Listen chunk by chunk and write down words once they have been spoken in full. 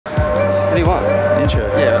What do you want? Intro.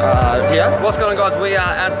 Yeah, here. What's going on, guys? We are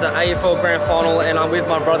at the AFL Grand Final and I'm with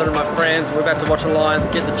my brother and my friends. We're about to watch the Lions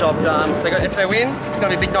get the job done. If they win, it's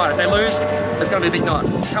going to be a big night. If they lose, it's going to be a big night.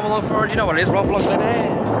 Come along for it. You know what it is. Rob Vlogs there.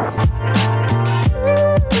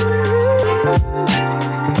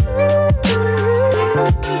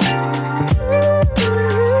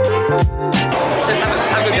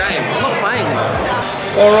 Have a good game. I'm not playing.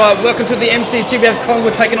 Alright, welcome to the MCG. We have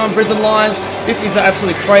Collingwood taking on Brisbane Lions. This is an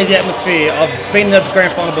absolutely crazy atmosphere. I've been in the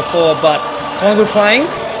grand final before, but Collingwood playing.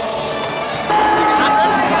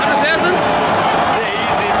 100,000? Yeah,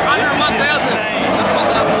 easy.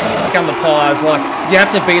 101,000. Become the Pies. Like, you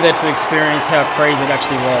have to be there to experience how crazy it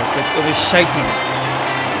actually was. It was shaking.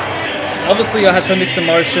 Obviously, I had some mixed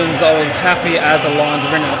emotions. I was happy as a Lions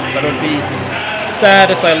winner, but it would be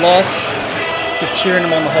sad if they lost. Just cheering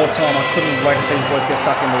them on the whole time. I couldn't wait to see these boys get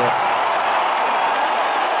stuck into it.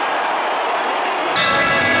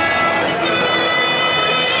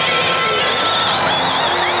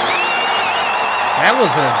 That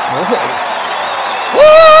was a voice. Woo!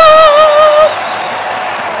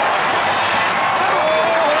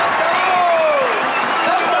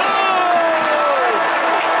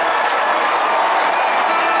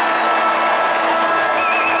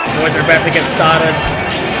 The boys are about to get started.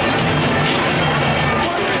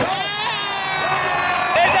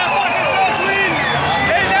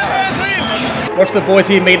 Watch the boys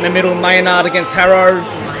here meet in the middle. Maynard against Harrow.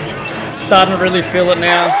 Starting to really feel it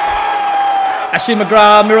now. Ashley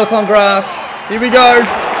McGrath, Miracle on Grass. Here we go.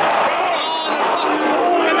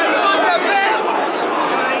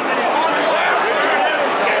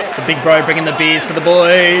 The big bro bringing the beers for the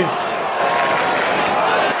boys.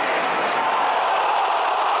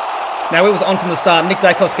 Now it was on from the start. Nick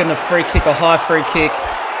Dacos getting a free kick, a high free kick.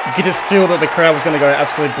 You could just feel that the crowd was going to go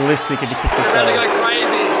absolutely ballistic if he kicks this goal. They're going to go crazy.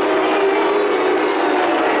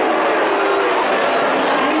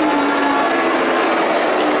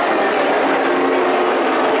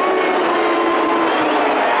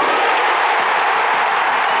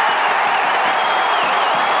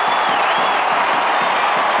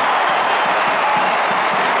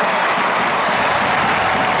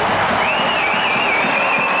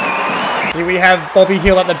 Here we have Bobby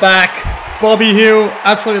Hill at the back. Bobby Hill,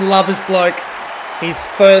 absolutely love this bloke. He's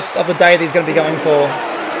first of the day that he's going to be going for.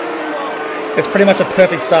 It's pretty much a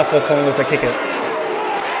perfect start for Collingwood to kick it.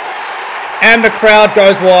 And the crowd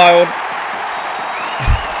goes wild.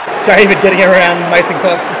 David getting around Mason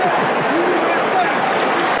Cox.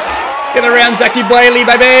 Get around Zachy Bailey,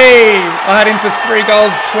 baby! I had him for 3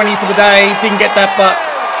 goals, 20 for the day. Didn't get that, but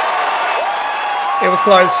it was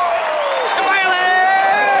close.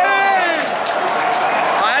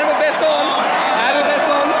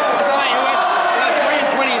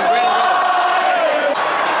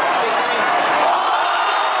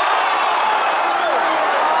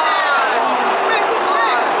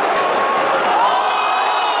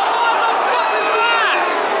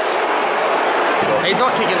 He's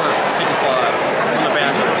not kicking like 55 on the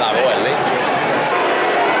boundary. No, really.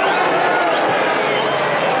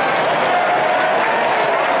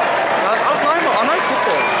 I know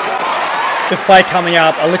football. This play coming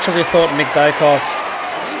up, I literally thought Nick Dacos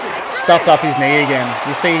stuffed up his knee again.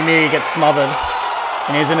 You see his knee get smothered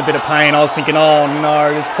and he's in a bit of pain. I was thinking, oh no,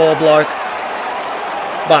 this poor bloke.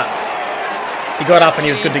 But he got up and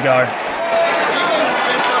he was good to go.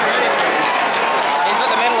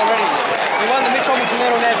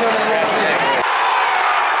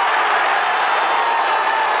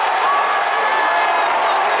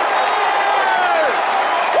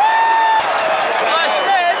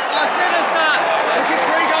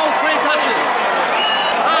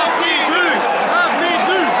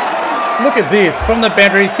 Look at this, from the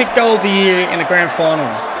boundary, he's kicked goal of the year in the grand final.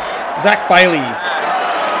 Zach Bailey.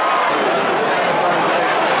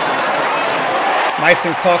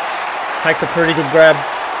 Mason Cox takes a pretty good grab.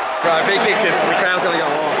 Bro, if he kicks it, the crowd's going to go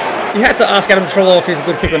off. You had to ask Adam Trillo if he's a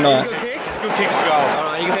good kick or not. Good kick? It's a good kick for goal.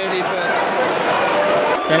 Alright, you can have it first.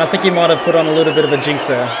 And I think he might have put on a little bit of a jinx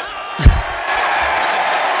there.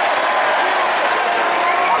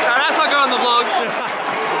 That's not going on the vlog. Do you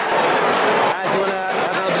want to have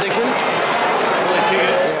another prediction?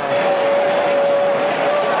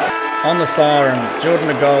 On the siren, Jordan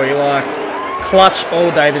McGoey, like, clutch all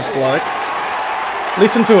day this bloke.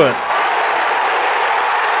 Listen to it.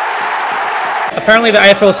 Apparently the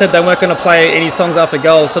AFL said they weren't going to play any songs after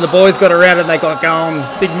goals, so the boys got around it and they got going.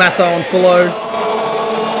 Big Matho and Fullo.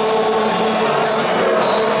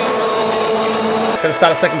 Going to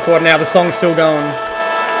start a second quarter now, the song's still going.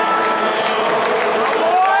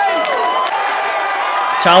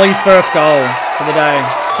 Charlie's first goal for the day.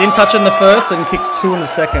 Didn't touch it in the first and kicks 2 in the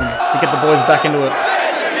second to get the boys back into it.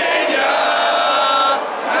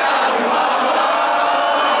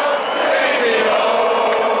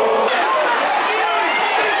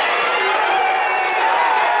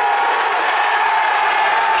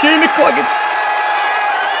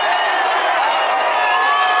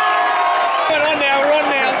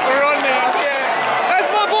 We're on now. Yeah. That's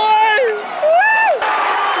my boy!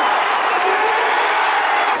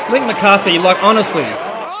 Woo! Link McCarthy, like honestly,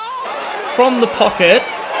 from the pocket,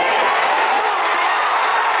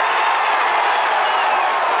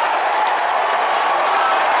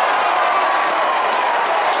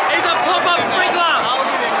 he's a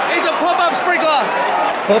pop-up sprinkler!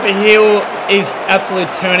 Bobby Hill is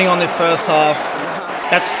absolutely turning on this first half.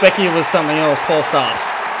 That Specky was something else, Paul Stars.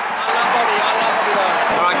 I love Bobby though.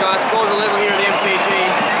 Alright guys, scores are level here at the MCG.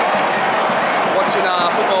 Watching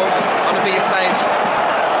football on the biggest stage.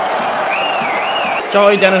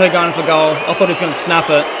 Joey Danaher going for goal. I thought he was going to snap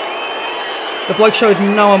it. The bloke showed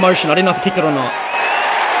no emotion. I didn't know if he kicked it or not.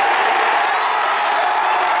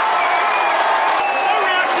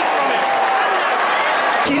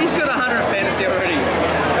 Kitty's got 100 fantasy already.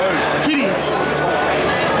 Kitty.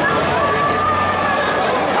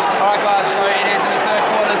 Alright guys, so it is in the third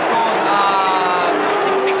quarter. Scores are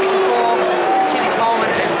 6-64. Kitty Coleman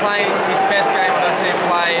is playing his best game I've ever seen him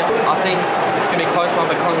play. I think it's going to be a close one,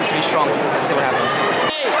 but Collingwood should be strong. Let's see what happens.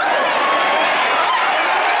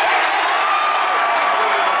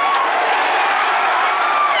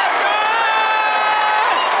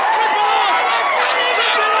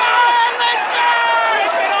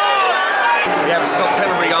 Scott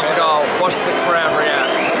Pemberbury going for goal. Watch the crowd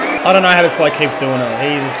react. I don't know how this bloke keeps doing it.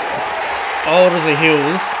 He's old as the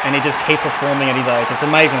hills and he just keeps performing at his age. It's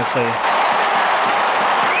amazing to see.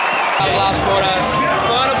 Last quarter.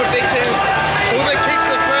 Final predictions. Whoever kicks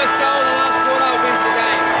the first goal in the last quarter wins the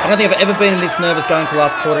game. I don't think I've ever been this nervous going to the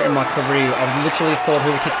last quarter in my career. I've literally thought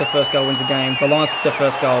whoever kicks the first goal wins the game. The Lions kicked the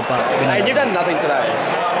first goal, but hey, you've done nothing today.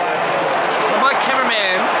 So my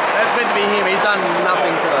cameraman, that's meant to be him, he's done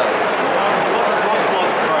nothing today.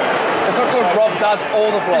 It's not called Rob does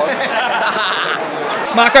all the vlogs.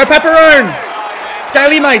 Marco Paparone!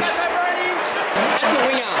 Scaly mates! That's a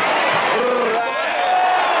winger.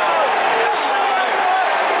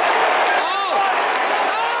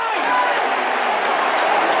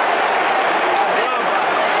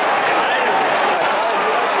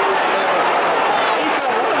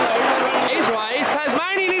 He's right, he's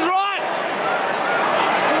Tasmanian, he's right!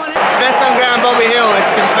 Best on ground, Bobby Hill,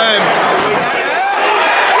 it's confirmed.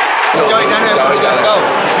 Joey Danaher for the first goal.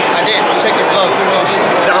 I did. Check your vlog.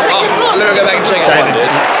 Let me go back and check it. David, he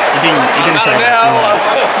didn't say that.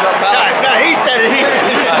 No, he said it. He said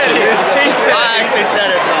it. I actually said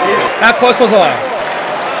it. How close was I?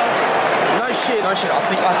 No shit. I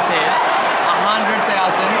think I said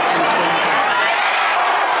 100,020.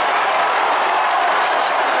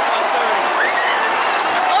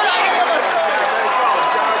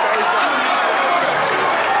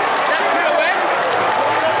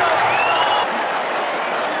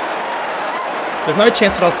 There's no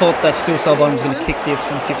chance that I thought that Steel Salbon was going to kick this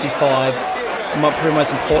from 55. Probably the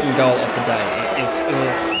most important goal of the day. It's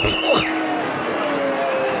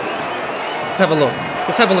Just have a look.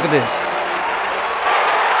 Just have a look at this.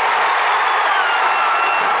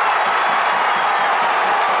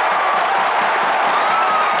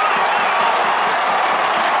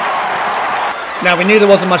 Now, we knew there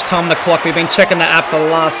wasn't much time on the clock. We've been checking the app for the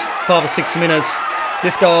last 5 or 6 minutes.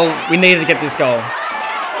 This goal, we needed to get this goal.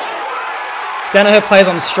 Danaher plays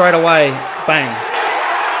on straight away. Bang.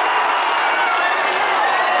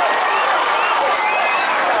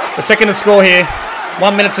 We're checking the score here.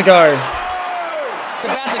 1 minute to go. It's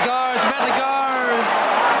about to go. It's about to go.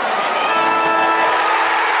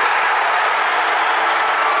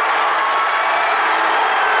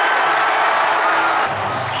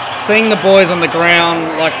 Seeing the boys on the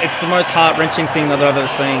ground, like, it's the most heart-wrenching thing that I've ever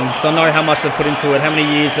seen. So I know how much they've put into it, how many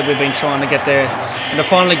years that we've been trying to get there, and to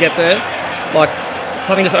finally get there, like,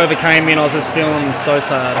 something just overcame me and I was just feeling so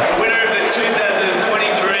sad. Winner of the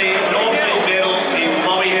 2023 Northfield Medal is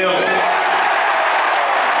Bobby Hill.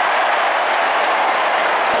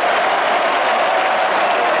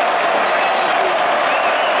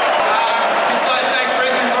 Just like to thank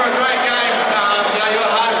Brisbane for a great game. You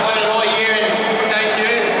were hard to play all year, and thank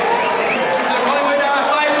you. So Collingwood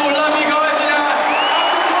faithful, love you guys.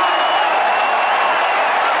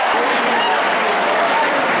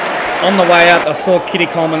 On the way out, I saw Kitty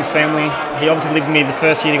Coleman's family. He obviously lived with me the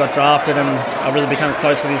first year he got drafted, and I really became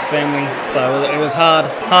close with his family. So it was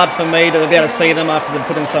hard for me to be able to see them after they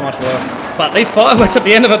put in so much work. But these fireworks at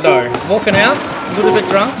the end of it though, walking out, a little bit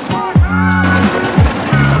drunk.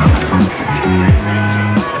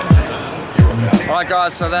 Alright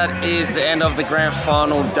guys, so that is the end of the grand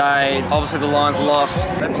final day. Obviously the Lions lost.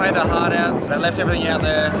 They played their heart out, they left everything out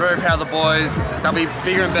there. Very proud of the boys. They'll be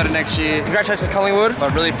bigger and better next year. Congratulations Collingwood.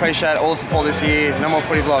 I really appreciate all the support this year. No more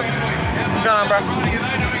footy vlogs. What's going on,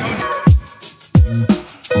 bro?